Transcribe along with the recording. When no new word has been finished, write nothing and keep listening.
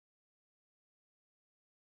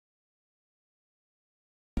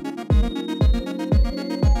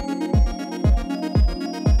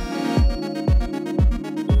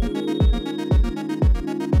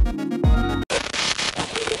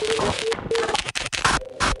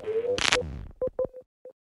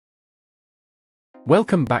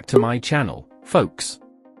Welcome back to my channel, folks.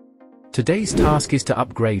 Today's task is to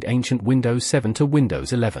upgrade ancient Windows 7 to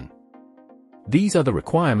Windows 11. These are the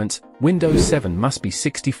requirements. Windows 7 must be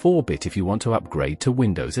 64-bit if you want to upgrade to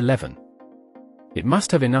Windows 11. It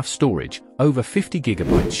must have enough storage, over 50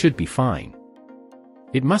 GB should be fine.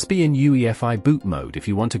 It must be in UEFI boot mode if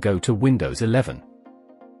you want to go to Windows 11.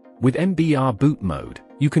 With MBR boot mode,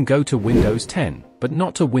 you can go to Windows 10, but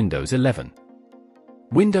not to Windows 11.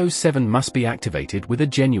 Windows 7 must be activated with a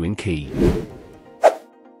genuine key.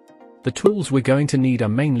 The tools we're going to need are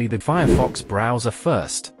mainly the Firefox browser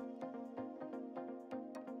first,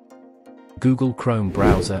 Google Chrome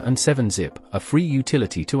browser and 7-zip, a free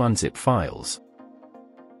utility to unzip files.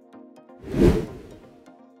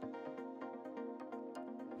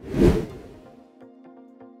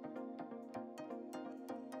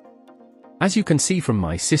 As you can see from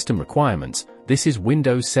my system requirements, this is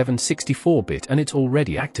Windows 7 64-bit and it's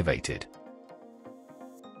already activated.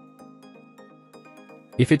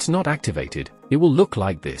 If it's not activated, it will look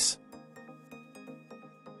like this.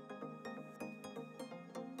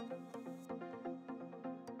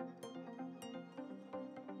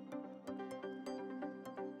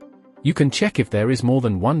 You can check if there is more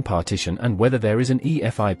than one partition and whether there is an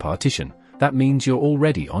EFI partition. That means you're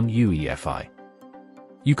already on UEFI.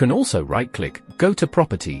 You can also right-click, go to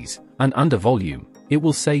Properties, and under Volume, it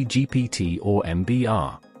will say GPT or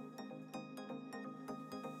MBR.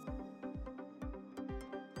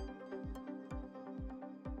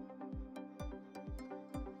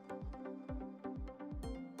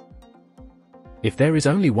 If there is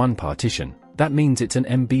only one partition, that means it's an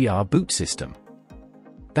MBR boot system.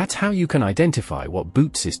 That's how you can identify what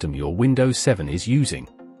boot system your Windows 7 is using.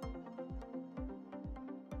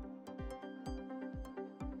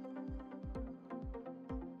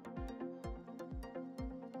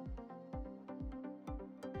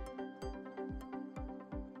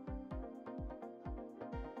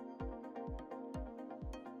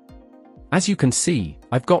 As you can see,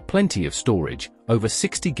 I've got plenty of storage, over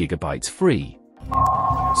 60 GB free.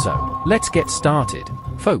 So, let's get started.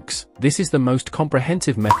 Folks, this is the most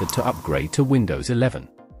comprehensive method to upgrade to Windows 11.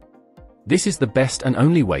 This is the best and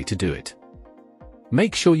only way to do it.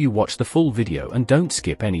 Make sure you watch the full video and don't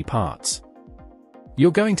skip any parts.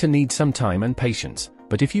 You're going to need some time and patience,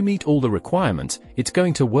 but if you meet all the requirements, it's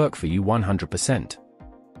going to work for you 100%.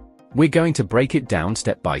 We're going to break it down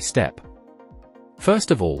step by step.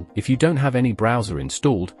 First of all, if you don't have any browser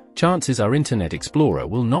installed, chances are Internet Explorer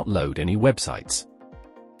will not load any websites.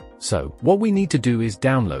 So, what we need to do is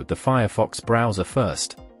download the Firefox browser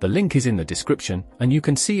first. The link is in the description, and you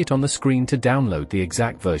can see it on the screen to download the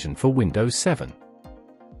exact version for Windows 7.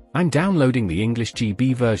 I'm downloading the English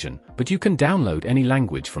GB version, but you can download any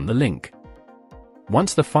language from the link.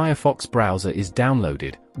 Once the Firefox browser is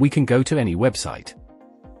downloaded, we can go to any website.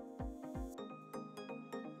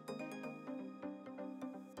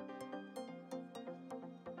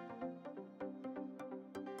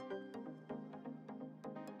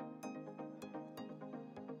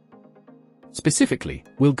 Specifically,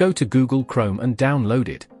 we'll go to Google Chrome and download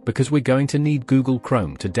it, because we're going to need Google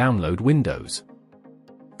Chrome to download Windows.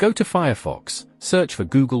 Go to Firefox, search for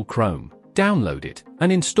Google Chrome, download it,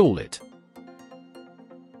 and install it.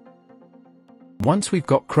 Once we've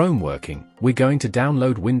got Chrome working, we're going to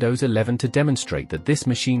download Windows 11 to demonstrate that this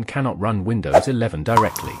machine cannot run Windows 11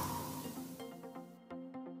 directly.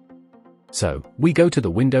 So, we go to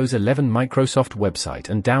the Windows 11 Microsoft website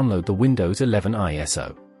and download the Windows 11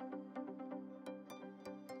 ISO.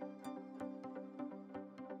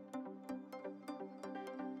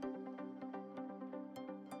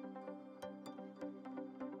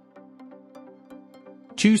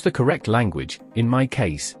 Choose the correct language, in my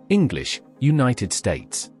case, English, United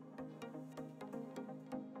States.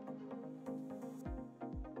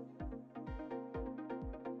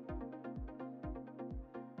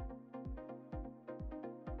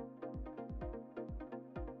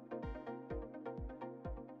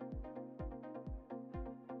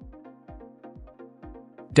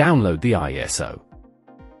 Download the ISO.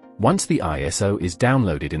 Once the ISO is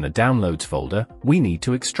downloaded in the Downloads folder, we need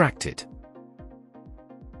to extract it.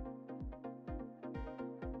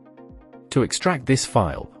 To extract this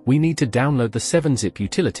file, we need to download the 7-zip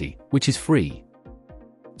utility, which is free.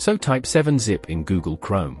 So type 7-zip in Google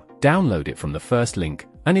Chrome, download it from the first link,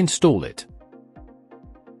 and install it.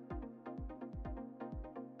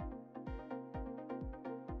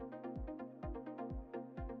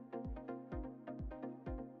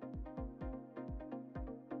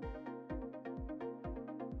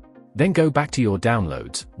 Then go back to your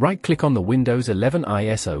downloads, right-click on the Windows 11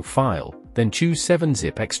 ISO file, then choose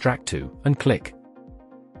 7-zip Extract to, and click.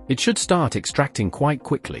 It should start extracting quite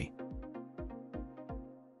quickly.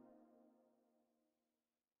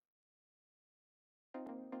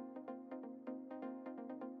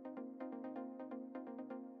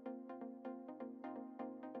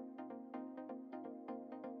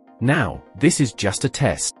 Now, this is just a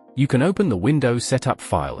test. You can open the Windows setup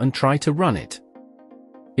file and try to run it.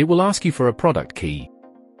 It will ask you for a product key.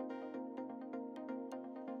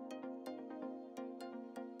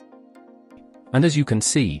 And as you can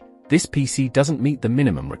see, this PC doesn't meet the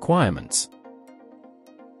minimum requirements.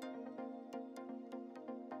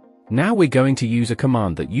 Now we're going to use a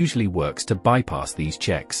command that usually works to bypass these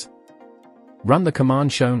checks. Run the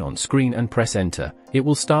command shown on screen and press enter. It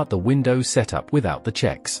will start the Windows setup without the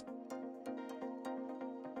checks.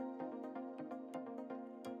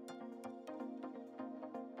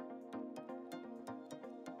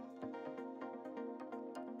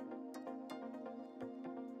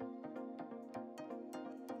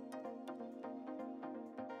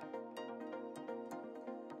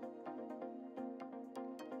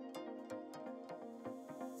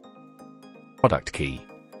 Product key.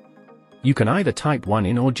 You can either type one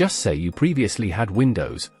in or just say you previously had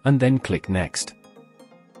Windows, and then click Next.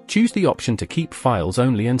 Choose the option to keep files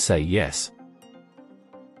only and say yes.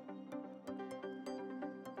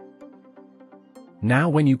 Now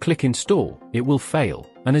when you click Install, it will fail,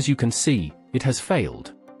 and as you can see, it has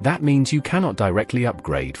failed. That means you cannot directly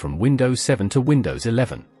upgrade from Windows 7 to Windows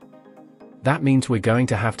 11. That means we're going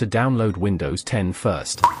to have to download Windows 10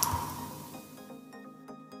 first.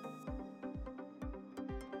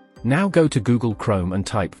 Now go to Google Chrome and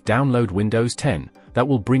type Download Windows 10, that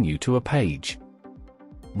will bring you to a page.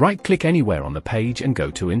 Right-click anywhere on the page and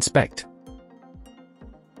go to Inspect.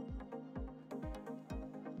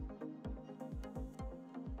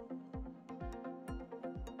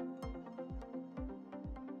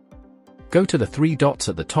 Go to the three dots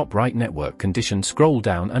at the top right network condition, scroll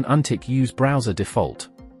down and untick Use Browser Default.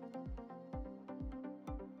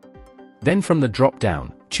 Then from the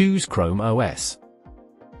drop-down, choose Chrome OS.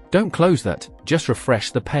 Don't close that, just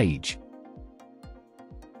refresh the page.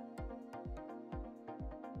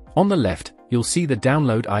 On the left, you'll see the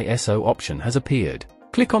Download ISO option has appeared.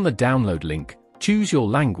 Click on the download link, choose your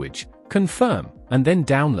language, confirm, and then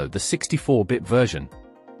download the 64-bit version.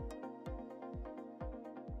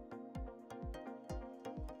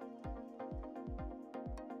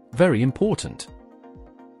 Very important.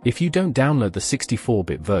 If you don't download the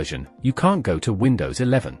 64-bit version, you can't go to Windows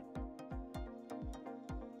 11.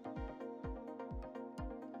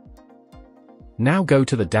 Now go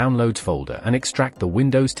to the Downloads folder and extract the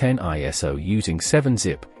Windows 10 ISO using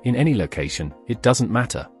 7-zip, in any location, it doesn't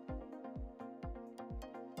matter.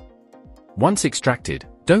 Once extracted,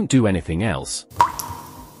 don't do anything else.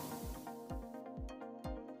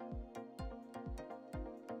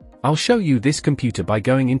 I'll show you this computer by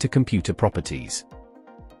going into Computer Properties.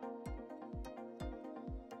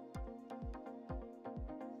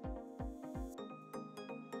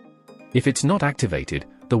 If it's not activated,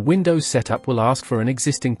 the Windows setup will ask for an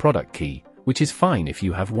existing product key, which is fine if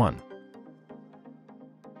you have one.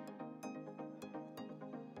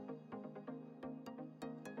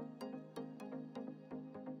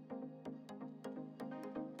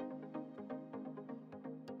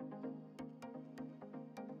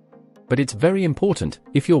 But it's very important,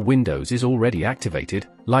 if your Windows is already activated,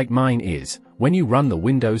 like mine is, when you run the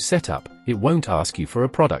Windows setup, it won't ask you for a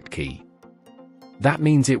product key. That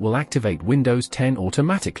means it will activate Windows 10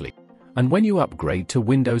 automatically, and when you upgrade to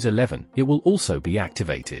Windows 11, it will also be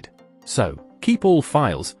activated. So, keep all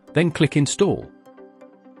files, then click Install.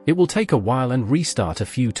 It will take a while and restart a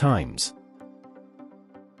few times.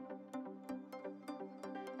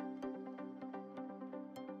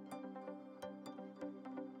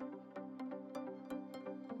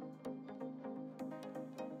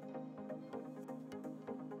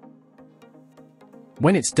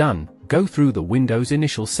 When it's done, go through the Windows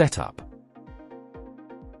initial setup.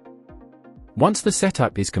 Once the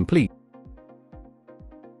setup is complete,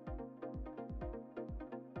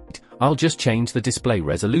 I'll just change the display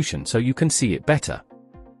resolution so you can see it better.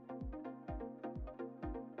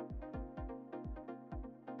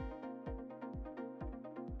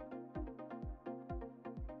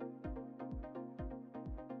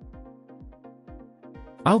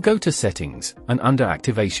 I'll go to Settings, and under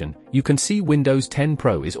Activation, you can see Windows 10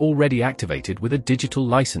 Pro is already activated with a digital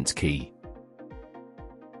license key.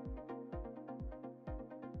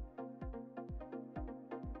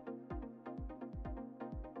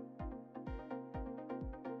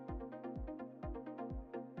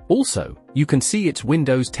 Also, you can see it's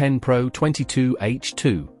Windows 10 Pro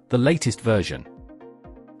 22H2, the latest version.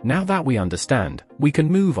 Now that we understand, we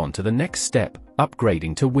can move on to the next step,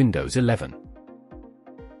 upgrading to Windows 11.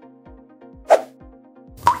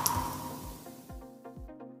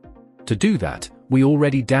 To do that, we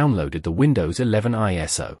already downloaded the Windows 11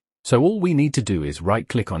 ISO, so all we need to do is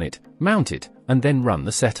right-click on it, mount it, and then run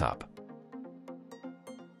the setup.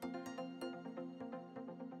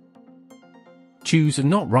 Choose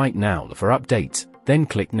Not Right Now for updates, then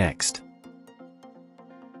click Next.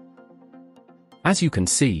 As you can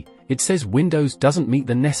see, it says Windows doesn't meet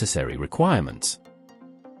the necessary requirements.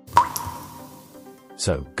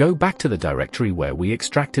 So, go back to the directory where we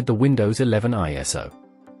extracted the Windows 11 ISO.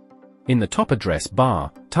 In the top address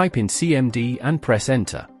bar, type in cmd and press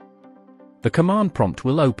Enter. The command prompt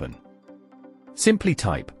will open. Simply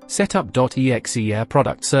type setup.exe Air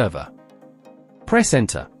Product Server. Press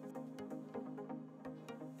Enter.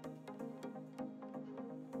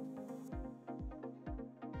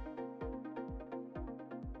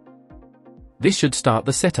 This should start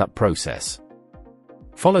the setup process.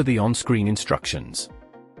 Follow the on-screen instructions.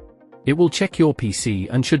 It will check your PC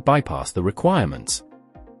and should bypass the requirements.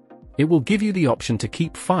 It will give you the option to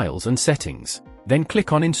keep files and settings, then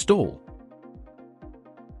click on Install.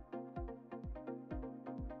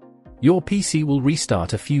 Your PC will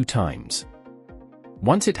restart a few times.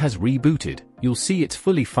 Once it has rebooted, you'll see it's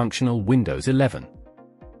fully functional Windows 11.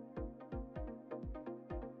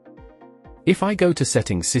 If I go to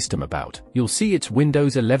Settings System About, you'll see it's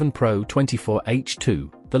Windows 11 Pro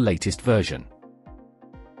 24H2, the latest version.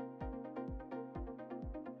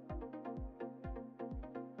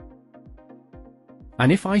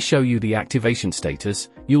 And if I show you the activation status,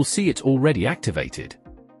 you'll see it's already activated.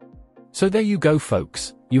 So there you go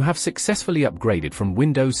folks, you have successfully upgraded from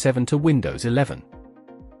Windows 7 to Windows 11.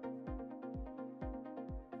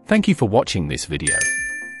 Thank you for watching this video.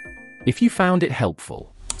 If you found it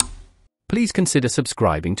helpful, please consider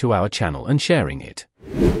subscribing to our channel and sharing it.